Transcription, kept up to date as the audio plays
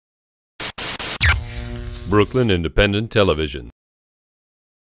Brooklyn Independent Television.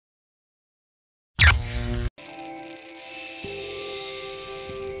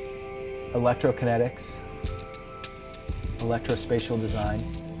 Electrokinetics, electro-spatial design,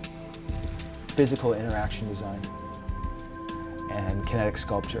 physical interaction design, and kinetic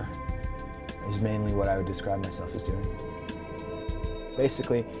sculpture is mainly what I would describe myself as doing.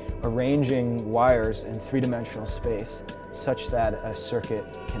 Basically, arranging wires in three-dimensional space such that a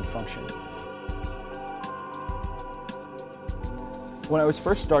circuit can function. When I was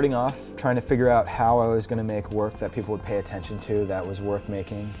first starting off, trying to figure out how I was going to make work that people would pay attention to, that was worth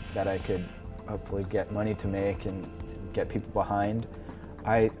making, that I could hopefully get money to make and get people behind,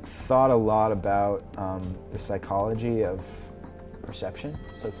 I thought a lot about the psychology of perception.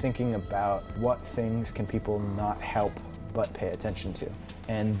 So thinking about what things can people not help but pay attention to.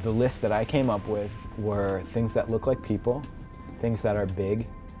 And the list that I came up with were things that look like people, things that are big,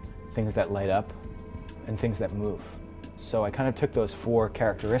 things that light up, and things that move. So I kind of took those four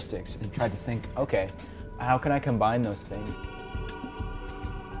characteristics and tried to think, okay, how can I combine those things?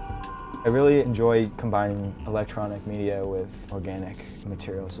 I really enjoy combining electronic media with organic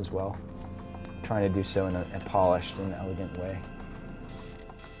materials as well, trying to do so in a polished and elegant way.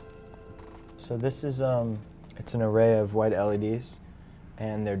 So this is, it's an array of white LEDs,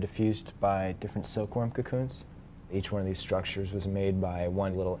 and they're diffused by different silkworm cocoons. Each one of these structures was made by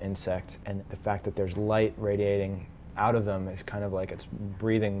one little insect, and the fact that there's light radiating out of them is kind of like it's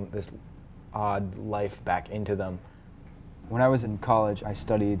breathing this odd life back into them. When I was in college, I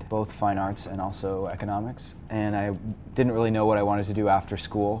studied both fine arts and also economics, and I didn't really know what I wanted to do after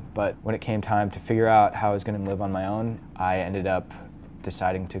school, but when it came time to figure out how I was going to live on my own, I ended up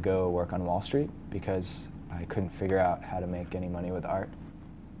deciding to go work on Wall Street because I couldn't figure out how to make any money with art.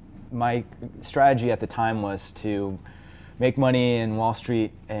 My strategy at the time was to make money in Wall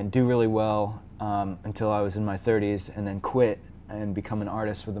Street and do really well until I was in my 30s, and then quit and become an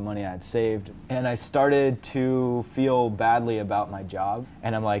artist with the money I had saved. And I started to feel badly about my job,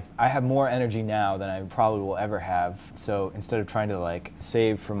 and I'm like, I have more energy now than I probably will ever have. So instead of trying to like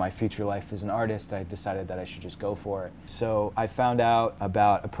save for my future life as an artist, I decided that I should just go for it. So I found out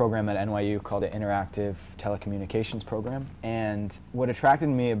about a program at NYU called the Interactive Telecommunications Program, and what attracted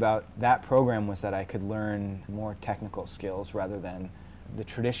me about that program was that I could learn more technical skills rather than the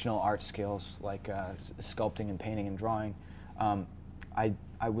traditional art skills like sculpting and painting and drawing.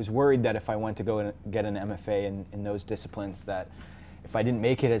 I was worried that if I went to go and get an MFA in those disciplines, that if I didn't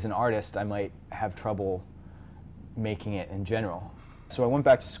make it as an artist, I might have trouble making it in general. So I went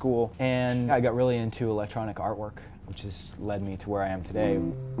back to school and I got really into electronic artwork, which has led me to where I am today.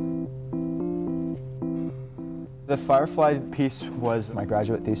 The Firefly piece was my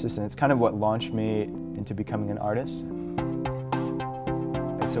graduate thesis, and it's kind of what launched me into becoming an artist.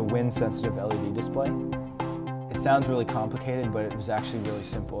 It's a wind-sensitive LED display. It sounds really complicated, but it was actually really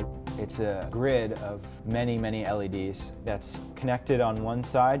simple. It's a grid of many, many LEDs that's connected on one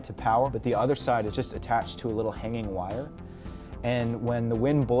side to power, but the other side is just attached to a little hanging wire. And when the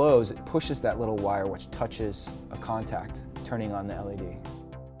wind blows, it pushes that little wire, which touches a contact, turning on the LED.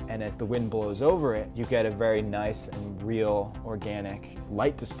 And as the wind blows over it, you get a very nice and real, organic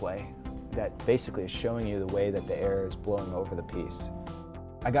light display that basically is showing you the way that the air is blowing over the piece.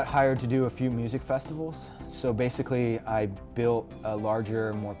 I got hired to do a few music festivals, so basically I built a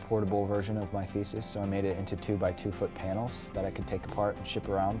larger, more portable version of my thesis, so I made it into 2x2 foot panels that I could take apart and ship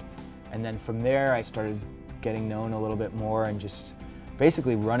around. And then from there I started getting known a little bit more and just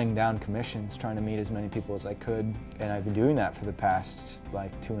basically running down commissions, trying to meet as many people as I could, and I've been doing that for the past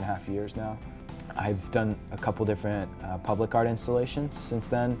like 2.5 years now. I've done a couple different public art installations since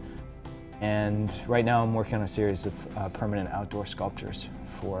then, and right now I'm working on a series of permanent outdoor sculptures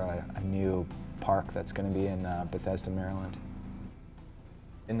for a new park that's going to be in Bethesda, Maryland.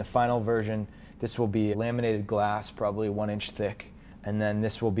 In the final version, this will be laminated glass, probably 1 inch thick, and then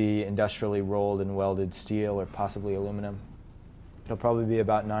this will be industrially rolled and welded steel or possibly aluminum. It'll probably be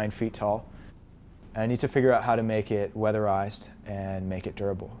about 9 feet tall. And I need to figure out how to make it weatherized and make it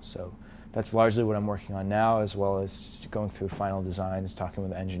durable. So that's largely what I'm working on now, as well as going through final designs, talking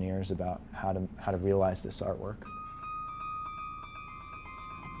with engineers about how to realize this artwork.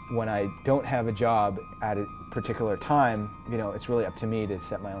 When I don't have a job at a particular time, you know, it's really up to me to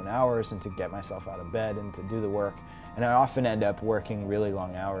set my own hours and to get myself out of bed and to do the work. And I often end up working really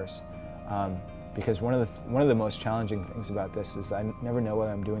long hours because one of the most challenging things about this is I never know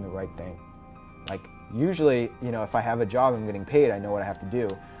whether I'm doing the right thing. Like usually, you know, if I have a job I'm getting paid, I know what I have to do.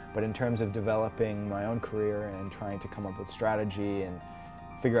 But in terms of developing my own career and trying to come up with strategy and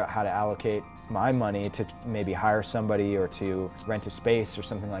figure out how to allocate my money to maybe hire somebody or to rent a space or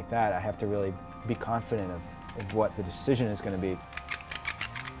something like that, I have to really be confident of what the decision is going to be.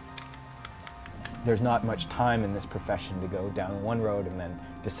 There's not much time in this profession to go down one road and then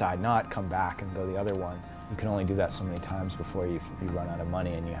decide not, come back and go the other one. You can only do that so many times before you run out of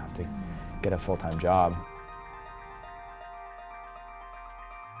money and you have to get a full-time job.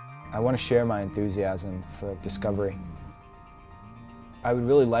 I want to share my enthusiasm for discovery. I would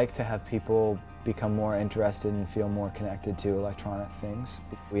really like to have people become more interested and feel more connected to electronic things.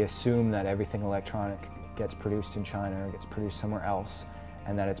 We assume that everything electronic gets produced in China or gets produced somewhere else,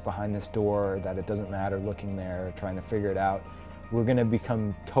 and that it's behind this door, or that it doesn't matter looking there or trying to figure it out. We're going to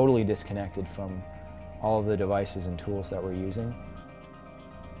become totally disconnected from all of the devices and tools that we're using.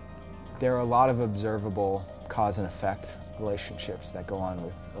 There are a lot of observable cause and effect relationships that go on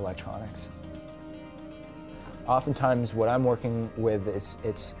with electronics. Oftentimes what I'm working with,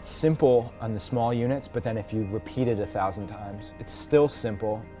 it's simple on the small units, but then if you repeat it 1,000 times, it's still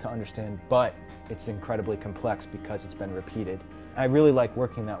simple to understand, but it's incredibly complex because it's been repeated. I really like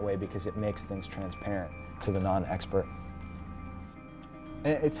working that way because it makes things transparent to the non-expert.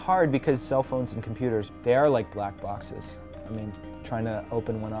 It's hard because cell phones and computers, they are like black boxes. I mean, trying to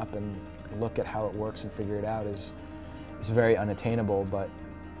open one up and look at how it works and figure it out is very unattainable, but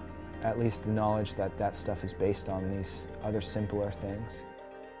at least the knowledge that that stuff is based on these other simpler things.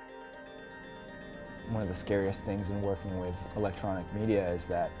 One of the scariest things in working with electronic media is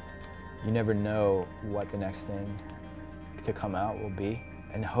that you never know what the next thing to come out will be.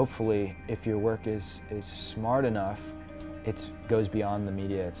 And hopefully, if your work is smart enough, it goes beyond the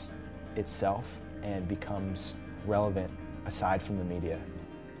media itself and becomes relevant aside from the media.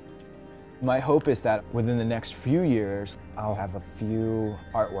 My hope is that within the next few years, I'll have a few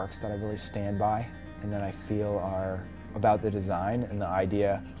artworks that I really stand by and that I feel are about the design and the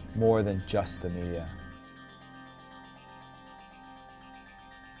idea more than just the media.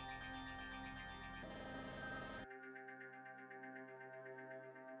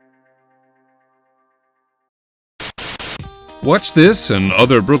 Watch this and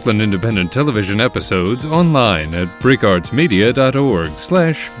other Brooklyn Independent Television episodes online at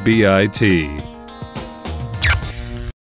breakartsmedia.org/BIT.